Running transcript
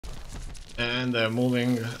And they're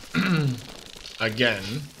moving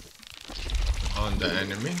again on the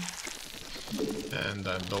enemy. And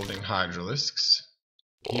I'm building hydralisks.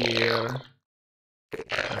 Here,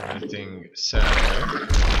 everything sadly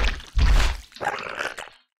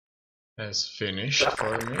has finished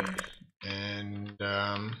for me. And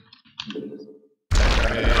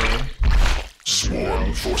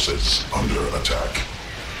Swarm forces under attack.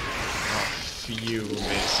 A few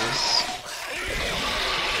bases.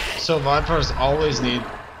 So Vipers always need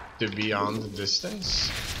to be on the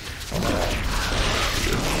distance.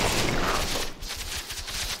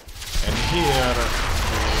 And here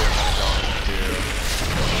we are going to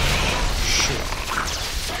shoot.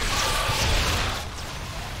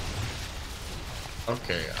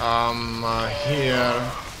 Okay, here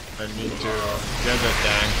I need to get the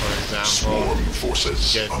tank, for example. Swarm forces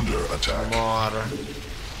get under attack. More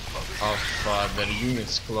of their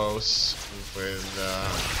units close with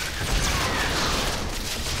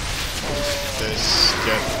this,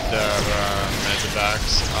 get their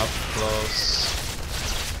medvacs up close,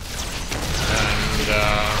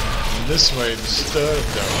 and this way disturb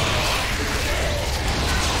them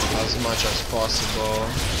as much as possible.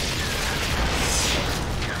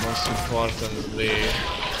 Most importantly,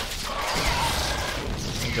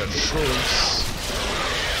 the troops.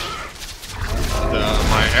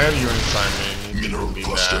 My air units, I mean, need to be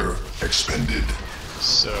cluster there. expended.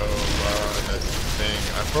 So that's the thing.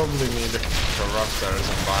 I probably need corruptors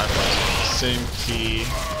and bypass on the same key,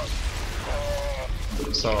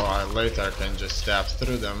 so I later can just stab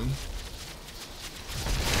through them.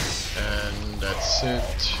 And that's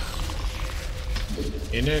it.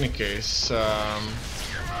 In any case, it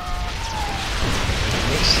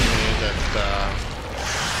looks to me that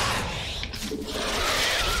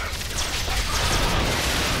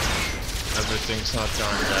everything's not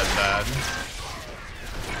going that bad.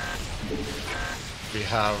 We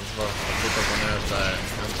have a bit of an anti-air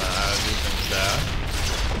defense there.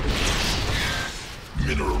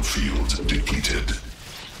 Mineral field depleted.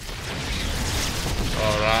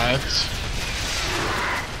 Alright.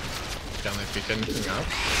 Can I pick anything up?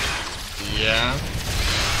 Yeah.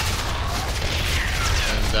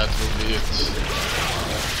 And that will be it.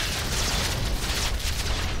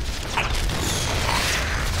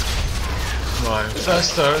 My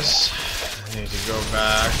infestors need to go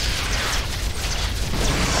back.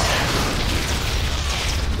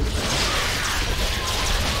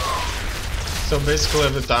 So basically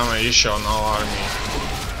every time I issue an all-army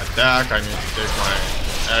attack, I need to take my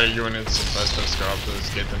air units, infestors, corruptors,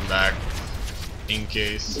 get them back in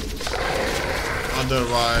case.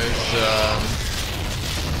 Otherwise,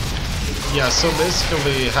 yeah, so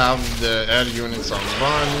basically have the air units on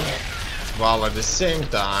one, while at the same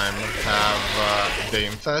time have the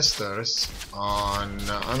infestors on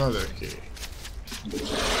another key.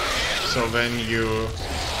 So when you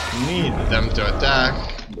need them to attack,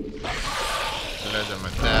 let them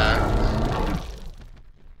attack.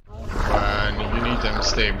 When you need them to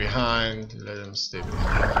stay behind, let them stay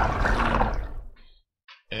behind.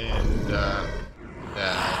 And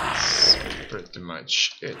that's pretty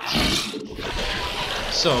much it.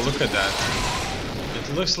 So look at that.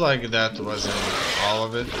 It looks like that wasn't all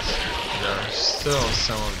of it. There are still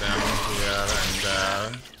some of them here and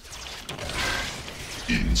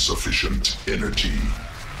there. Insufficient energy.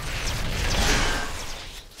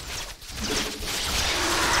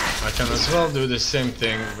 I can as well do the same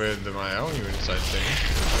thing with my own units, I think.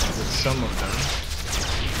 With some of them.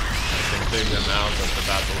 I can take them out of the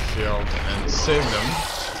battlefield and save them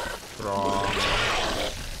from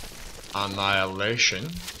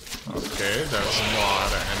annihilation. Okay, there's more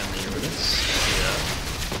enemy units here.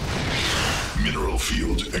 Mineral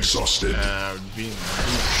field exhausted. Being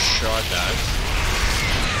shot at.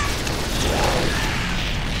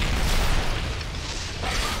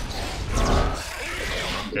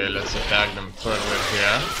 Okay, let's attack them further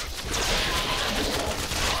here.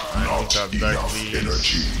 Not enough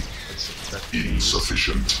energy.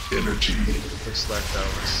 Insufficient energy. Looks like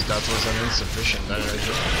that was an insufficient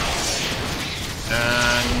energy.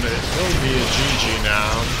 And it will be a GG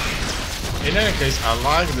now. In any case, I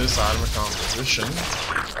like this armor composition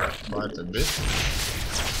quite a bit.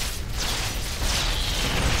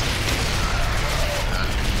 And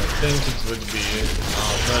I think it would be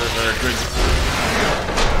very, very good.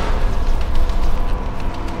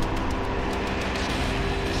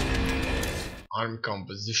 Arm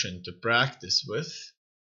composition to practice with.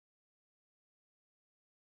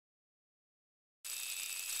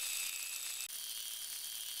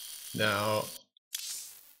 Now,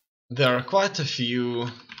 there are quite a few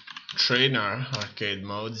trainer arcade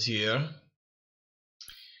modes here.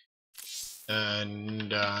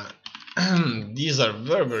 and these are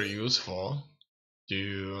very useful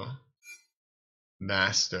to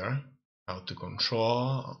master how to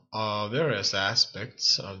control various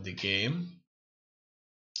aspects of the game.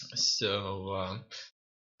 So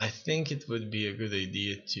I think it would be a good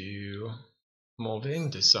idea to move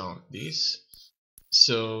into some of these.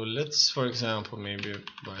 So let's, for example, maybe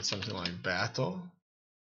buy something like battle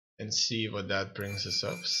and see what that brings us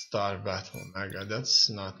up. Start battle mega, that's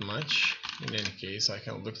not much. In any case, I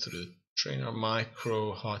can look through the trainer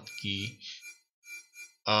micro hotkey.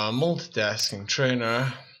 Multitasking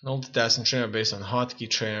trainer based on hotkey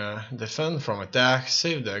trainer. Defend from attack,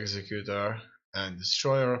 save the executor, and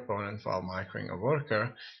destroy your opponent while microing a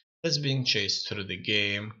worker that's being chased through the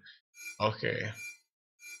game. Okay.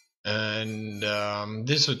 And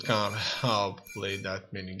this would kind of help play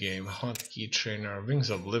that mini game. Hotkey trainer,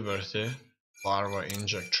 Wings of Liberty, larva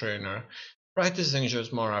inject trainer. Practice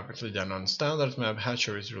injects more rapidly than on standard map.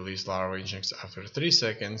 Hatcheries release larva injects after 3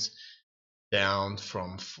 seconds, down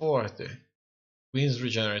from 40. Queens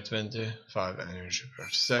regenerate 25 energy per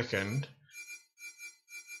second.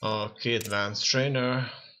 Okay, advanced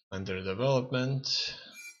trainer, under development.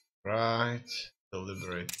 Right.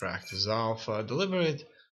 Deliberate practice alpha. Deliberate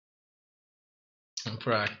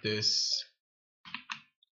practice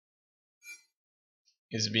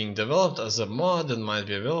is being developed as a mod and might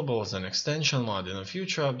be available as an extension mod in a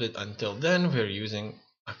future update. Until then, we're using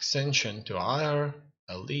Ascension to hire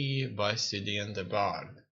Ali, Bicidi, and the Bard.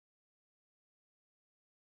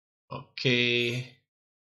 Okay,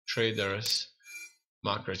 traders,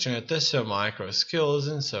 macro trainer, test your micro skills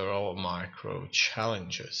in several micro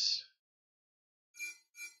challenges.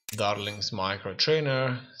 Darling's micro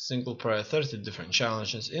trainer, single player, 30 different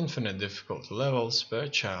challenges, infinite difficulty levels per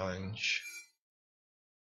challenge.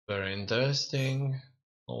 Very interesting.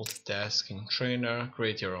 Multitasking trainer,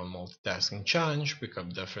 create your own multitasking challenge, pick up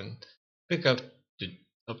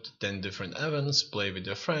up to 10 different events, play with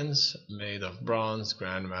your friends, made of bronze,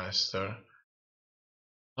 grandmaster.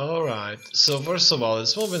 Alright, so first of all,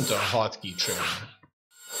 let's move into a hotkey trainer.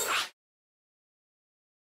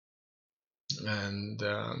 And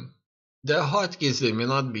the hotkeys, they may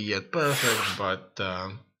not be yet perfect, but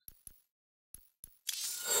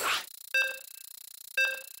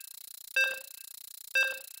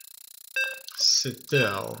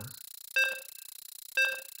still.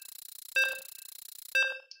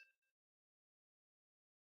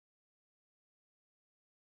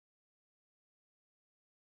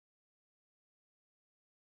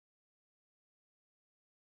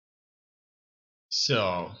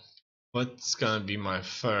 So, what's gonna be my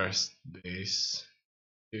first base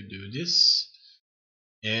to do this?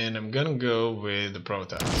 And I'm gonna go with the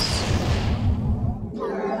protest.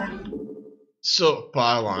 So,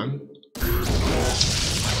 pylon,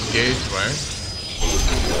 gateway,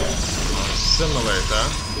 simulator,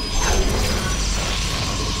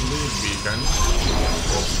 lead beacon,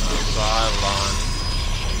 pylon,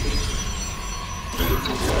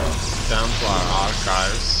 Templar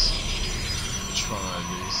archives. Which one are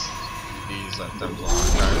these? These are Templar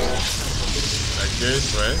archives. A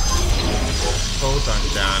gateway, photon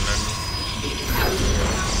cannon,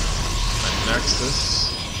 a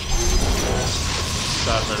nexus,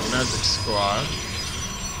 cybernetic squad.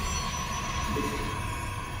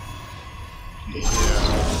 Here,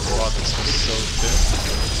 robotics facility,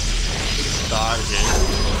 Stargate,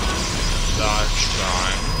 Dark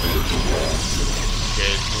Shrine,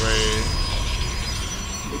 gateway,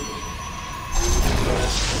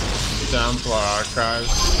 Templar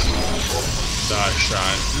archives, Dark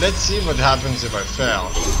Shrine. Let's see what happens if I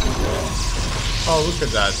fail. Oh, look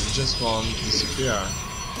at that, it just won't disappear.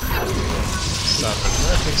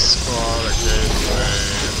 Cybernetic squad, a gateway,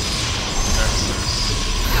 nexus,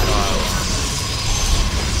 pylon,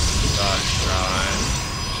 Dark Shrine.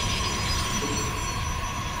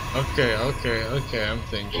 Okay, I'm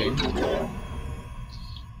thinking.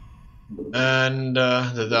 And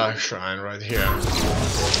the Dark Shrine right here.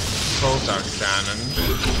 Photon cannon,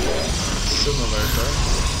 simulator,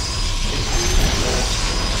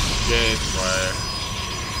 gateway,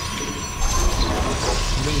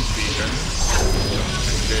 lead beacon,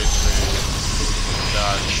 gateway,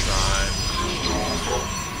 Dark Shrine.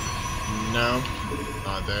 Nope,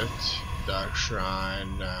 not it. Dark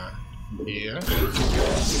Shrine here.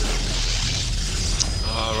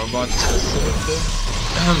 Robotics facility.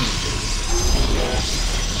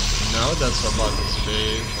 No, that's Robotics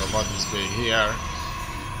Bay. Robotics Bay here.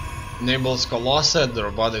 Enables Colossus at the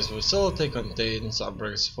robotics facility, contains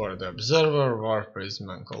upgrades for the Observer, War Prism,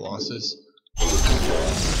 and Colossus. A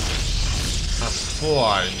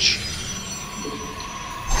Forge.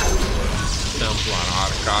 Templar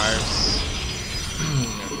Archives.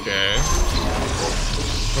 Okay.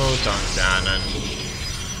 Photon Cannon.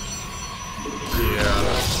 Here.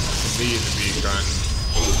 Lead Beacon.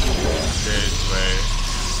 Gateway.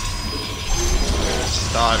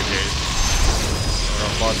 Stargate.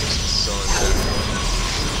 Robotics Facility.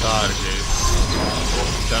 Stargate.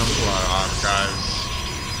 Templar Archives.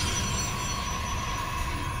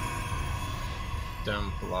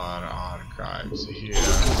 Templar Archives here.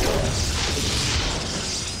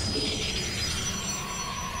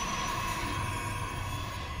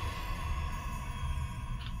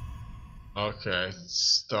 Okay,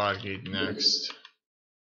 Stargate next.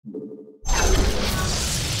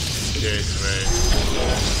 Gateway.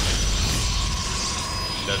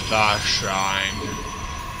 The Dark Shrine.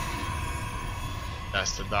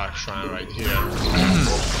 That's the Dark Shrine right here.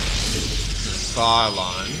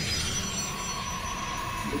 Pylon.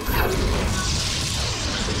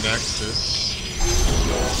 Nexus.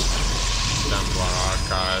 Templar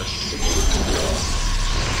Archives.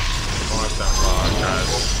 More Templar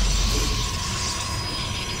Archives.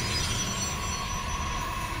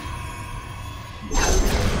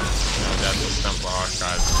 That was Templar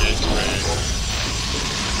Archives Gateway.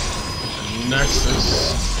 Nexus.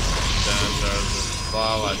 Then there's the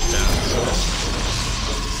Twilight Council.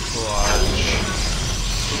 Forge.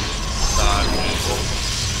 Stargate.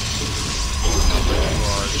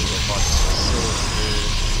 Forge. Robotics Facility.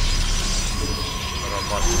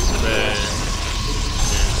 Robotics Bay.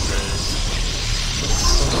 Gateway.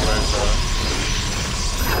 Incinerator.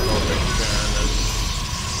 Robotic Cannon.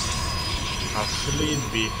 A Fleet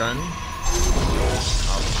Beacon.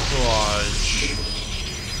 A Forge.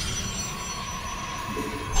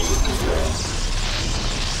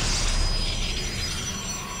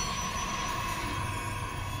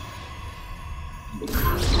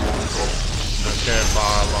 Okay,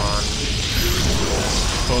 Pylon.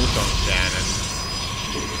 Photon Cannon.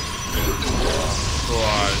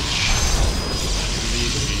 Forge.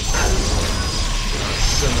 Fleet Beacon.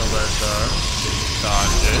 Incinerator.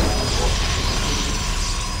 Stargate.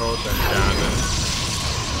 Photon Cannon.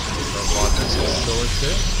 Robotics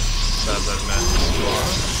Facility. Cybernetics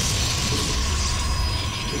Squad.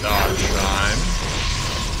 Dark Shrine.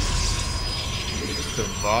 The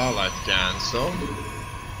Twilight Council.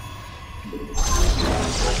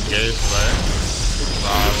 Gateway.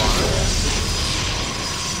 Pylon.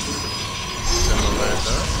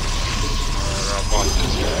 Simulator.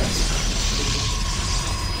 Robotics.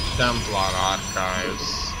 Templar Archives.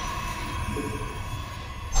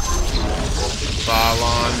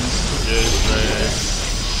 Pylon. Gateway.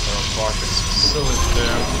 Robotics Facility.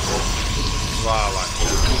 Twilight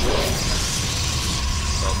Council.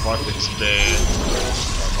 Robotics Bay.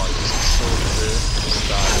 Robotics Facility.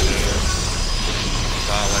 Stargate.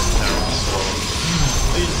 Twilight Council.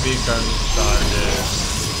 Fleet Beacon. Stargate.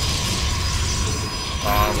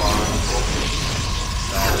 Pylon.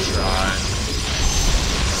 Dark Shrine.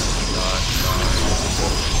 Dark Shrine.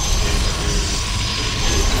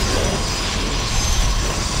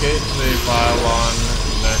 Gateway. Pylon.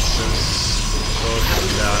 Nexus. Photon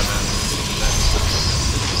Cannon. Nexus.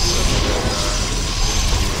 Simulator.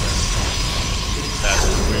 That's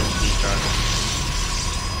the Fleet Beacon.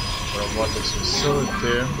 Robotics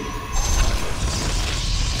Facility.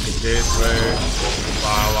 Gateway.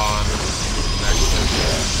 Pylon. Nexus.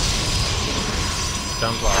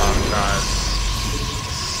 Templar Archives.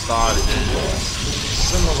 Stargate.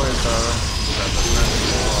 Simulator. Cybernetics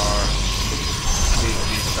Squad. Fleet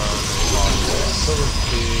Beacon. Robotics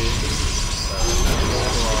Facility. Cybernetics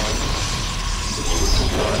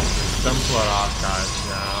Squad. Templar Archives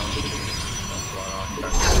now. Templar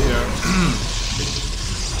Archives here.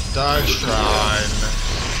 Dark Shrine.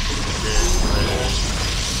 Gateway.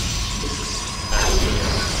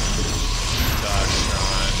 Nexus. Dark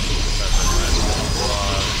Shrine. Cybernetics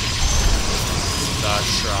Squad. Dark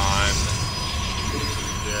Shrine.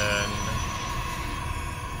 Then.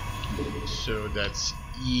 So that's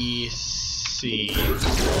EC.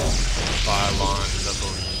 Pylon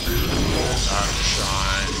W. Dark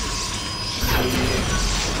Shrine. EC.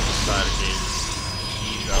 Stargate.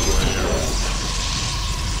 EW.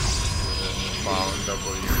 Pylon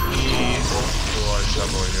WE. Forge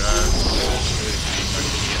WS.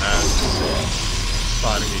 ES.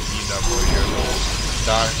 Stargate EW.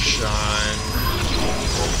 Dark Shrine.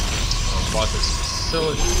 Robotics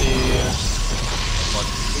Facility.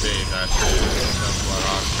 Robotics Bay, that is. Templar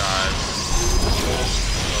Archives.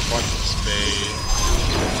 Robotics Bay.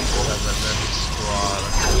 Cybernetics Squad.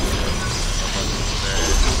 Robotics Bay.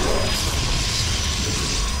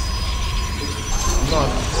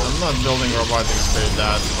 I'm not building Robotics Bay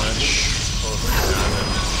that much.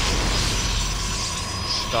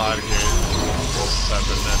 Stargate,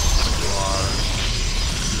 Cybernetics War,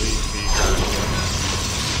 Fleet Beacon,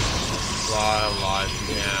 Twilight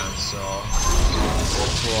Cancel,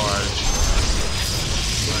 Forge,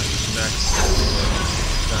 and Nexus,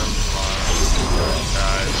 Templar,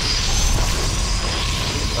 Guys,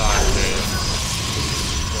 Stargate,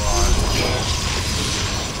 Watch,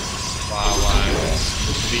 Twilight,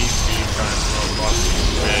 Fleet Beacon, Robotic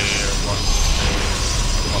Bay,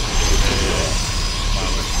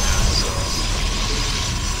 Pilot Cancel,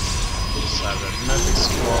 Cybernetics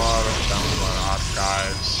War, Templar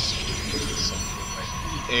Archives, something like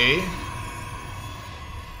EA.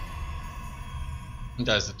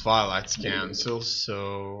 That's the Twilight's cancel,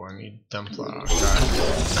 so I need Templar Archives.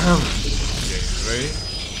 Gateway.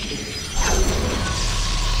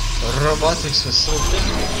 Robotics Facility,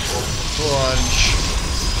 Forge,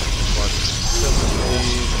 Robotics Facility,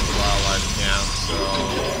 Twilight Cancel.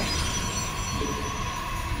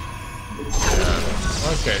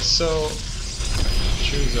 Yeah. Okay, so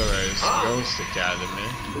choose a race. Ghost Academy.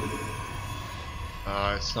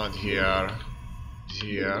 It's not here. It's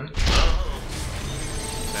here.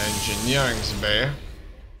 Engineering's Bay.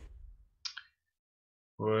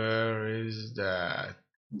 Where is that?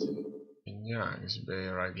 Engineering's Bay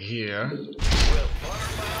right here.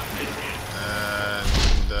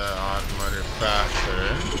 And Armory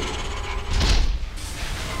Factory.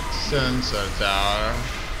 Sensor Tower.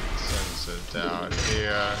 Sensor Tower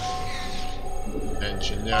here.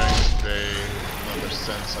 Engineering's Bay. Another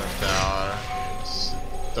Sensor Tower.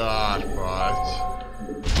 Starport.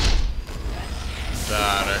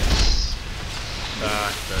 Barracks.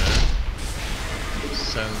 Factory.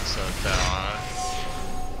 Sensor Tower.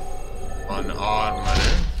 On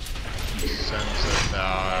Armory. Sensor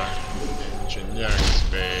Tower. Engineering's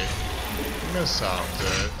Bay. Missile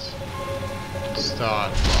Turret.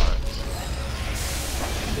 Starport.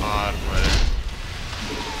 Armory.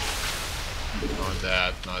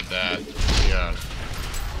 Not that. Here.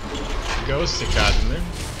 Ghost Academy.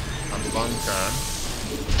 A bunker.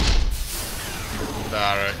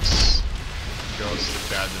 Barracks. Ghost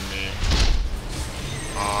Academy.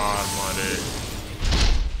 Armory.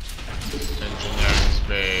 Engineering's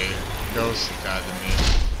Bay. Ghost Academy.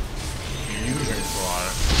 Fusion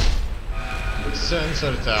Core.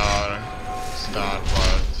 Sensor Tower.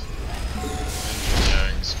 Starport.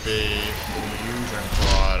 Engineering's Bay. Fusion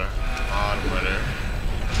Core. Armory.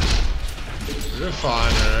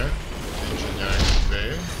 Refinery. Engineering's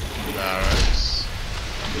Bay. Barracks.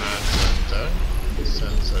 Command Center.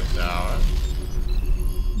 Sensor Tower.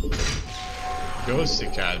 Ghost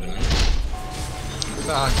Academy.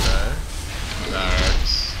 Factory.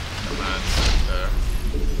 Barracks. Command Center.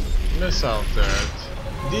 Missile Turret.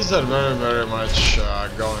 These are very much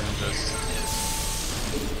going just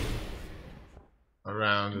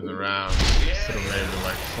around and around through maybe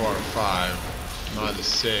like 4 or 5. Not the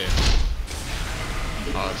same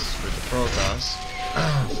as with the Protoss.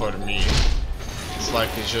 For me, it's like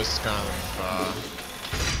it's just kind of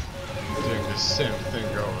doing the same thing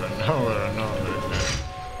over and over and over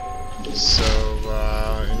again. So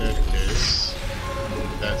in any case,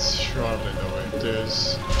 that's surely the way it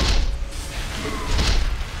is.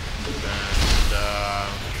 And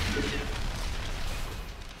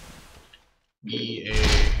EA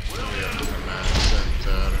here, Command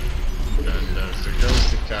Center. Then there's the Ghost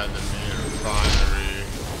Academy, Refinery,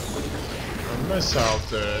 a Missile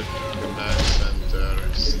Turret, Command Center,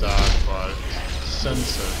 Starport,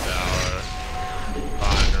 Sensor Tower,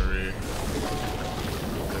 Refinery,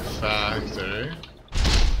 the Factory,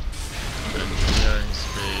 Engineering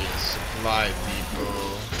Space, Supply Depot,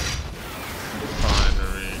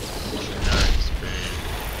 Refinery, Engineering Space,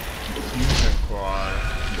 Fusion Core,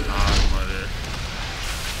 Armory,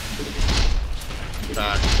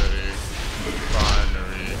 Factory,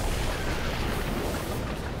 Refinery,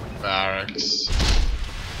 Barracks,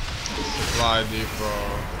 Supply Depot,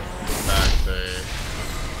 Factory,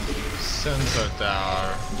 Sensor Tower,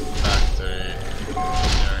 Factory,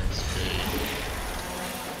 Engineering Speed,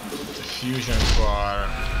 Diffusion Core,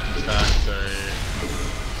 Factory,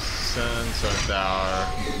 Sensor Tower,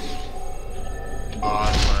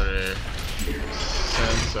 Armory,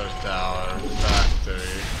 Sensor Tower,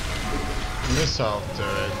 Factory, Missile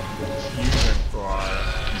Turret, Fusion Core,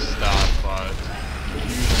 Starport,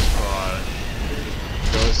 Fusion Core,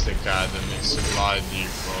 Ghost Academy, Supply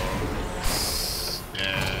Depot,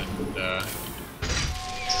 and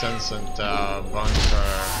Sensor Tower,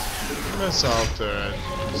 Bunker, Missile Turret,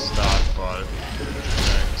 Starport,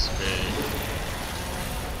 Engineering Space.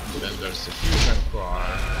 Then there's the Fusion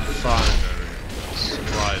Core, Refinery,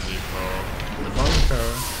 Supply Depot,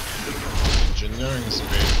 engineering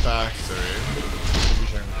space factory,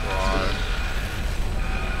 fusion core,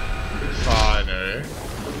 refinery,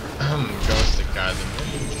 Ghost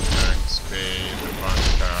Academy, engineering space, the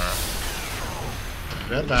bunker,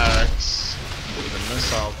 the barracks, the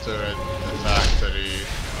missile turret, the factory,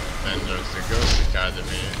 then there's the Ghost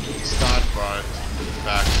Academy, Starcraft,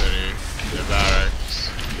 factory, the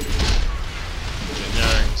barracks,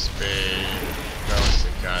 engineering space, Ghost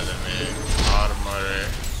Academy, armory,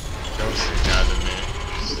 Ghost Academy,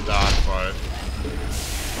 Starport,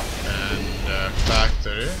 and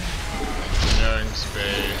factory, engineering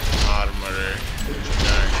space, armory,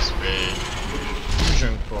 engineering space,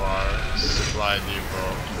 fusion core, supply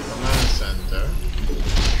depot, command center,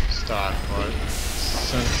 Starport,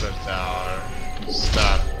 sensor tower,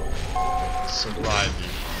 Starport, supply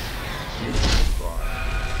depot, fusion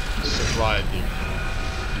core, supply depot,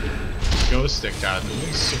 Ghost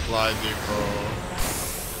Academy, supply depot,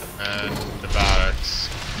 and the barracks,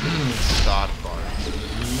 Starport,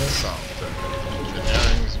 missile turret,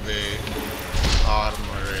 engineering space,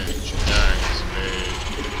 armory, engineering space,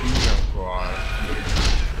 fusion core,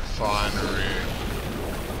 refinery,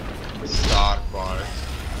 Starport,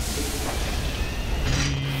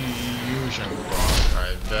 fusion core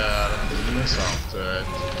right there, missile turret,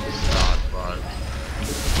 Starport,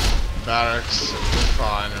 barracks,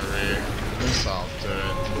 refinery, missile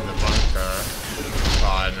turret, the bunker,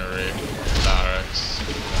 refinery, barracks,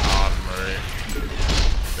 the armory,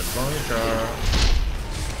 the bunker,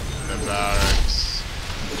 the barracks,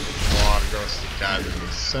 more Ghost Academy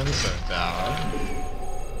sensor tower,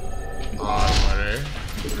 armory,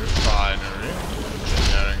 refinery,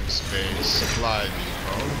 engineering space, supply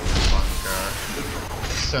depot, bunker,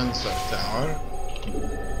 sensor tower,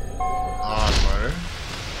 armory.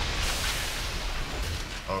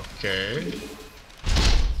 Okay.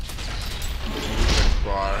 Fusion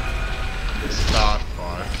core,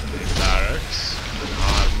 Starport, barracks,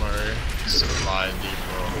 armory, supply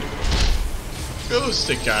depot, Ghost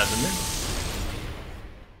Academy,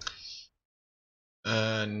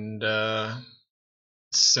 and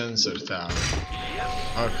sensor tower.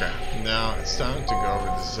 Okay, now it's time to go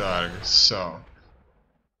with the Zerg. So,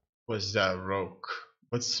 what's that rogue?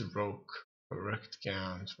 What's the rogue? Correct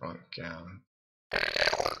count, wrong count.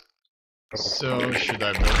 So, should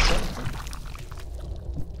I build something?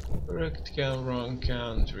 Correct count, wrong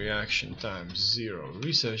count, reaction time 0,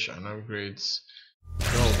 research and upgrades,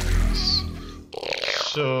 buildings.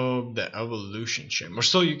 So, the evolution chamber.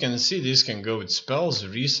 So, you can see this can go with spells,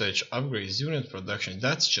 research, upgrades, unit production.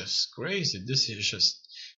 That's just crazy. This is just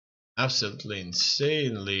absolutely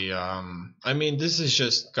insanely. I mean, this is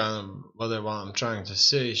just kind of what I'm trying to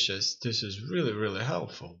say. Is just this is really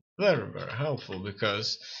helpful. Very helpful,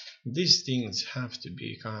 because these things have to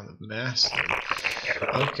be kind of mastered.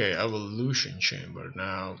 Okay, evolution chamber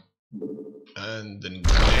now, and the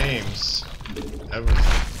names,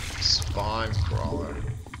 everything. Spine crawler,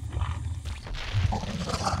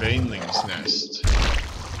 baneling's nest,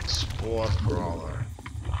 spore crawler,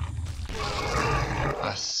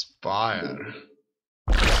 aspire,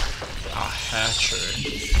 a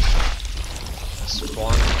hatchery, a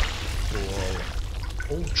spawn pool,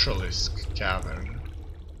 ultralisk cavern.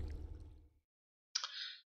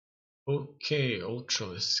 Okay,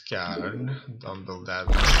 ultralisk cavern, don't build that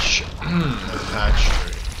much.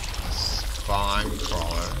 Hatchery, spine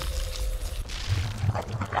crawler,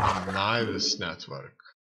 Nidus network,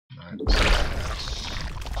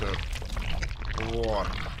 support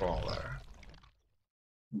crawler.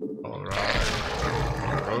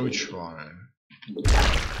 Alright, roach warren,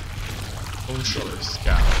 ultralisk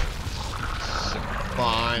cavern,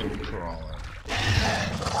 spine crawler,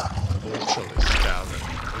 ultralisk cavern,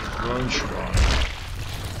 roach warren,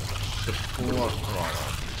 support crawler.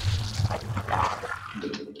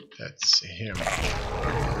 That's him.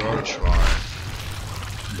 Roach warren,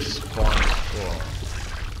 spawn pool,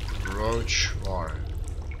 roach warren,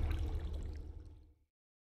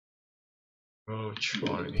 roach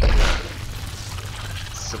warren here,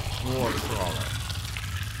 support crawler.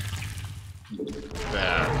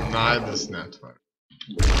 There, Nidus network,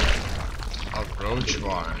 a roach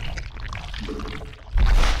warren,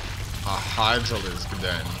 a hydralisk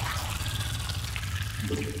den.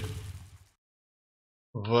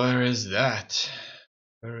 Where is that?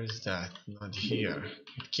 Where is that? Not here.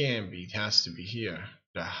 It can't be. It has to be here.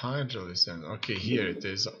 The hydralisk den. Okay, here it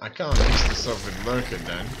is. I can't mix this up with lurker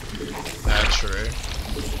then. Hatchery,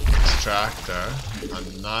 extractor, a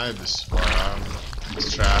Nidus farm,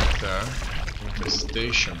 extractor,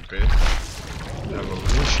 infestation pit,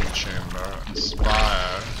 evolution chamber,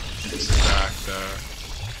 spire, extractor,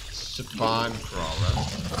 Supine Crawler,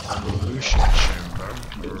 Evolution Chamber,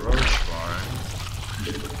 Roach Warren,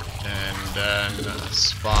 and then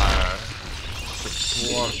Spire,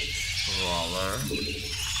 Support Crawler,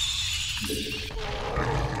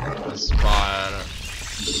 Aspire,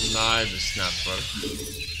 Nidus Network.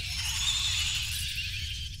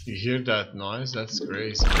 You hear that noise? That's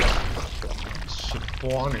crazy.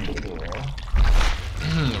 Spawning Pool,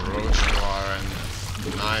 Roach Warren,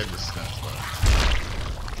 Nidus Network,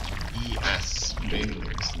 ES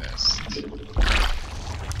Penguin's Nest,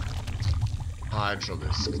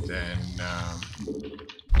 Hydralisk, then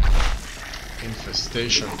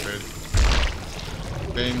Infestation Pit,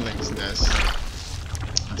 Baneling's Nest,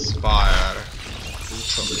 Aspire,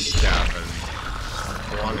 Ultralisk Cavern,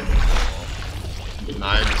 Spawning Pool,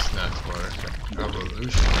 Nidus Network,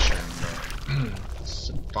 Evolution Chamber,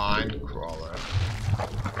 Supine Crawler,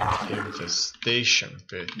 Infestation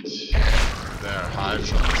Pit, their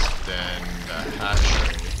Hydralisk, then the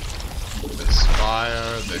Hatchery, the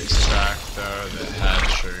Spire, the Extractor, the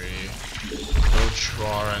Hatchery, Roach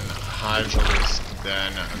Warren, Hydralisk,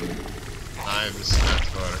 then Nidus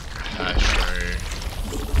Network, Hatchery,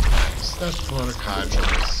 Nidus Network,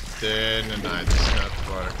 Hydralisk, then Nidus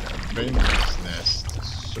Network, Penguin's Nest,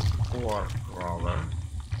 Support Crawler,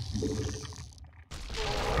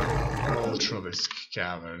 Ultralisk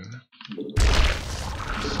Cavern,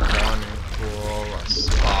 Spawning Pool,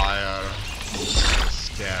 Aspire, Ultralisk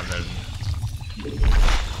Cavern,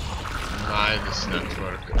 Nidus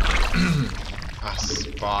Network,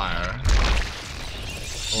 Aspire,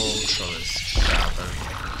 Ultralisk Cavern,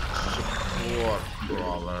 Support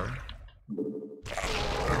Crawler,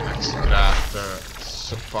 Extractor,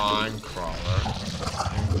 Supine Crawler,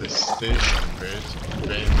 Infestation Pit,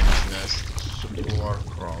 Baneling's Nest, Support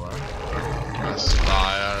Crawler,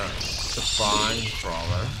 Aspire, Supine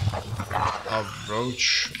Crawler, a Roach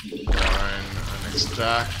Warren, an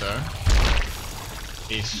Extractor,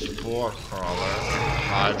 a Spore Crawler,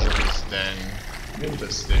 Hydralisk, then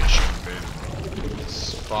Infestation Pit,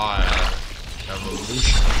 Spire,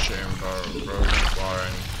 Evolution Chamber, Roach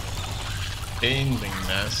Warren, Baneling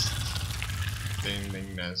Nest here,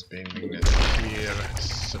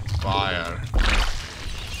 Sapphire,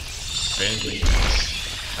 Baneling Nest,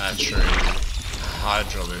 Hatchery,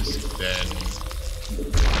 Hydralisk, then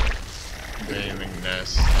Baneling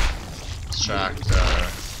Nest, Extractor,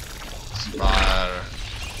 Spire,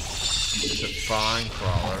 Supine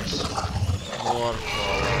Crawlers, Spore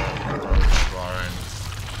Crawler, Roach Warren,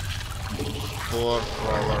 Spore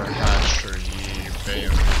Crawler, Hatchery,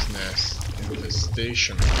 Baneling's Nest,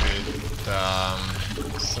 Infestation Pit,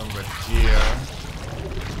 somewhere here,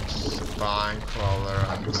 Supine Crawler,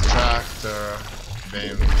 an Extractor,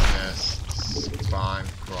 Baneling's Nest, Supine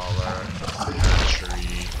Crawler,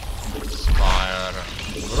 Hatchery, Spire,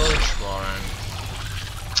 Roach Warren,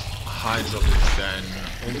 Hydralisk, then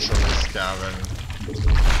Ultralisk Cavern,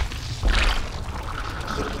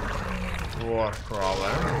 War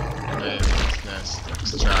Crawler, Baneling's Nest,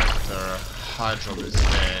 Extractor, Hydralisk,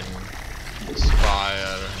 then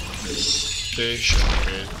Spire, Station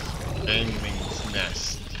Pit, Baneling's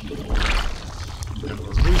Nest,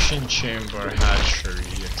 Evolution Chamber,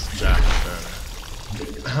 Hatchery, Extractor,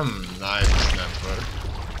 Nidus Network,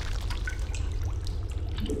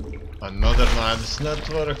 another Nidus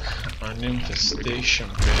Network, an Infestation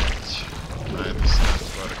Pit, Nidus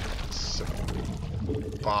Network,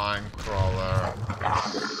 Supine Crawler,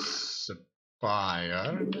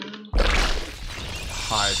 Spire,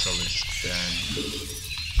 Hydralisk, then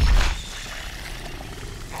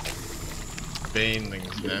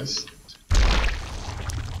Baneling's Nest,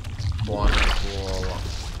 Spawning Pool,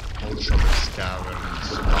 Ultralisk Cavern,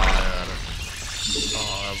 Spire,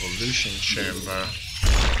 Evolution Chamber,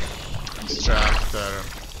 Extractor,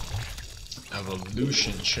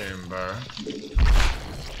 Evolution Chamber,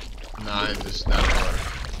 Nidus Network,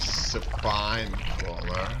 Supine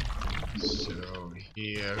Crawler, so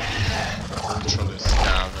here, Ultralisk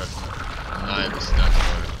Cavern, Nidus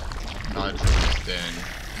Network, Hydralisk, then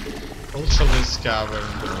Ultralisk Cavern,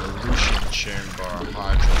 Evolution Chamber,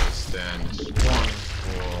 Hydralisk, then Spawning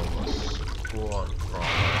Pool, Spore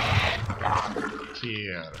Crawler,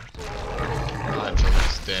 here,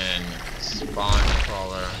 Hydralisk, then Spine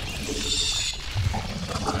Crawler,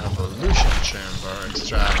 Evolution Chamber,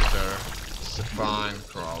 Extractor, Supine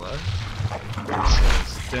Crawler,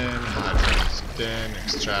 Ultralisk, then Hydralisk, then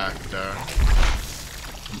Extractor,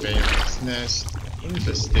 Baneling's Nest,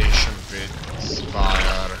 Infestation Pit,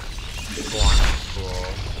 Spire, Spawning Pool,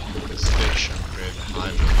 Infestation Pit,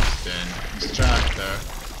 Hydralisk, then Extractor,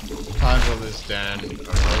 Hydralisk, then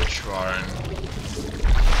Roach Warren,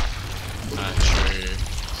 Hatchery,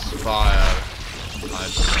 Fire.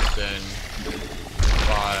 Then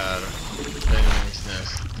fire. Venom's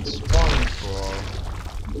nest. Spawning pool.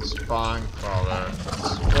 Spawn crawler.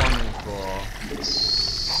 Spawning pool.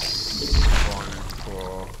 Spawning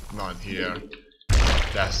pool. Not here.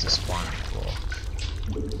 That's the spawning pool.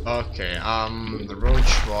 Okay, the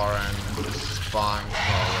roach warren, spawn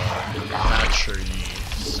crawler, hatchery,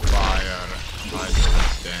 spire,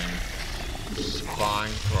 hydraulic den, spawn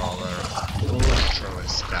crawler,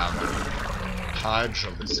 ultralis cavern,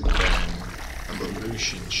 hydraulic den,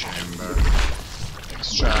 evolution chamber,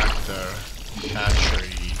 extractor,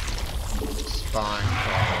 hatchery, spawn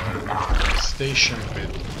crawler, station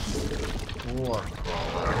pit, war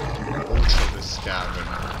crawler, ultralis cavern,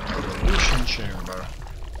 evolution chamber,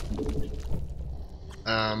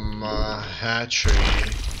 hatchery,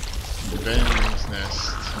 venom's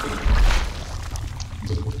nest,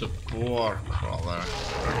 the boar crawler,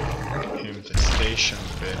 infestation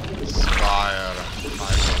pit, spire,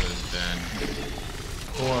 hydraulic den,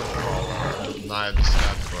 boar crawler, nidus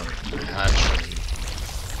network, hatchery,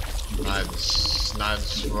 nidus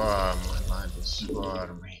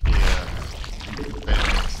swarm here,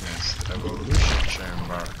 venom's nest, evolution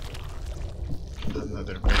chamber,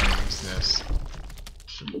 another venom's nest,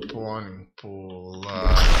 spawning pool,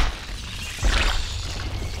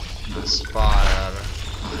 aspire,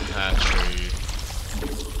 hatchery,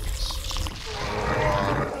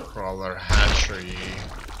 war crawler, hatchery,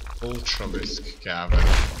 ultralisk cavern,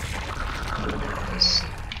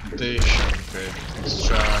 station pit,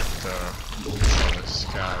 extractor, ultralisk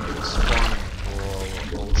cavern, spawning pool,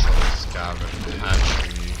 ultralisk cavern,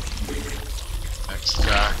 hatchery,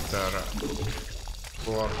 extractor,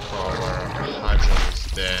 war crawler, hydraulic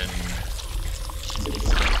den.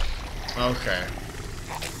 Okay,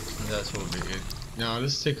 that will be it. Now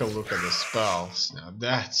let's take a look at the spells. Now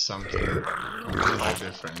that's something completely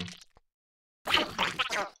different.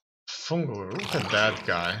 Fungal, look at that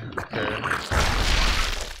guy. Okay.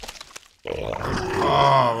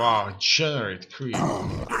 Oh wow, generate creep.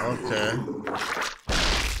 Okay.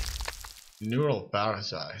 Neural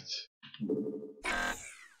parasite.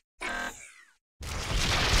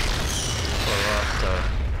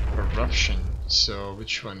 Corruption. So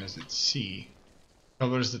which one is it? C.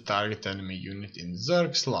 Covers the target enemy unit in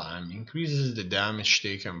Zerg slime. Increases the damage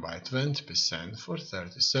taken by 20% for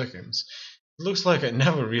 30 seconds. It looks like I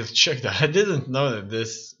never really checked that. I didn't know that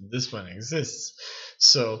this one exists.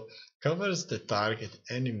 So covers the target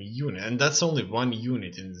enemy unit, and that's only one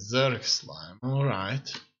unit in Zerg slime.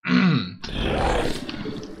 Alright.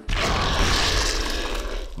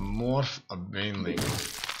 Morph a Baneling.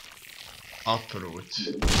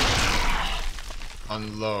 Uproot.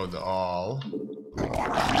 Unload all.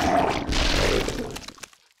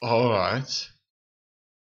 Alright.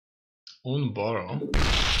 Unborrow.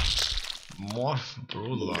 Morph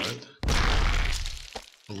Broodlord.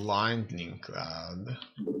 Blinding Cloud.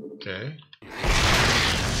 Okay.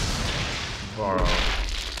 Borrow.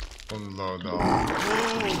 Unload all.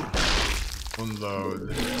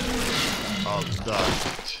 Unload.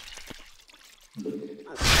 Abduct.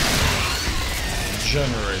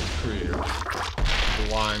 Generate creep.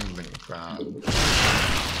 Blinding Cloud.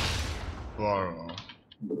 Borrow.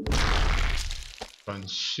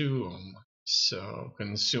 Consume. So,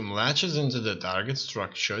 consume latches into the target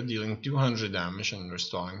structure, dealing 200 damage and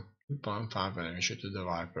restoring 2.5 energy to the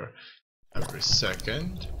Viper every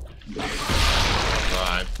second.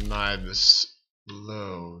 Right, Nidus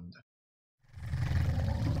load.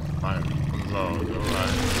 Unload,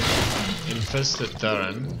 alright. Infested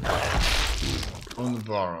Terran.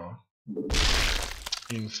 Unborrow.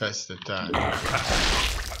 Infested Terran.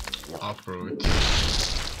 Uproot.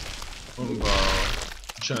 Unborrow.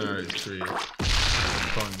 Generate creep.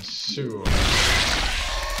 Consume.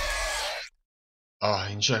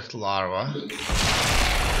 Inject larva.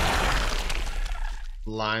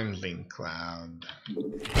 Blinding Cloud.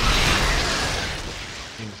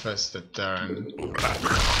 Infested Terran.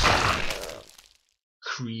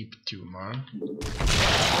 Creep tumor.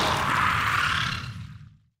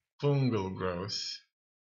 Fungal growth.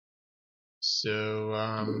 So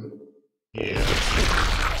here.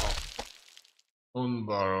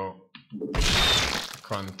 Unborrow.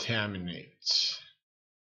 Contaminate.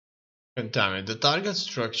 Contaminate. The target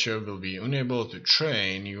structure will be unable to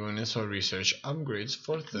train units or research upgrades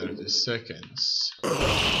for 30 seconds.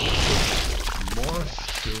 Morph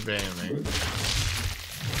to Baneling.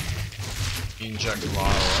 Inject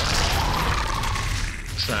larva.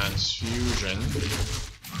 Transfusion.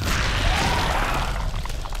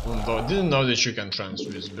 Although I didn't know that you can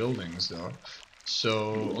transfuse buildings though.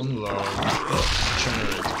 So unload,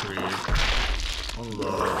 generate creep,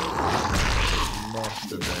 Hello. Morph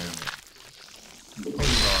the damage.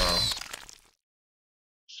 Hello.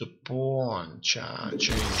 Spawn.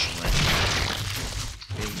 Changeling.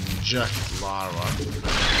 Inject larva.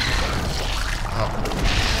 Up.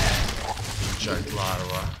 Inject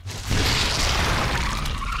larva.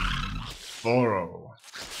 Borrow.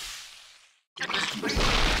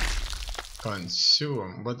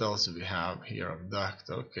 Consume. What else do we have here?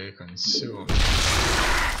 Abduct. Okay, consume.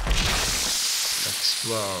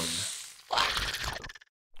 Explode.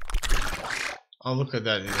 Oh, look at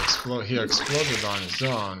that. He exploded on his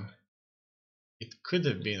own. It could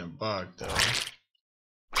have been a bug though.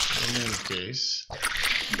 In any case.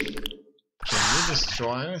 Can you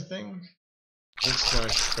destroy anything? Looks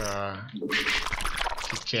like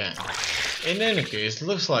you can. In any case,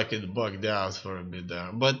 looks like it bugged out for a bit there,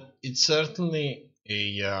 but it's certainly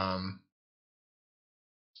a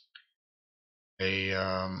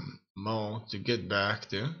mode to get back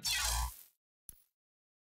to.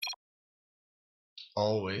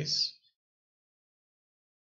 Always.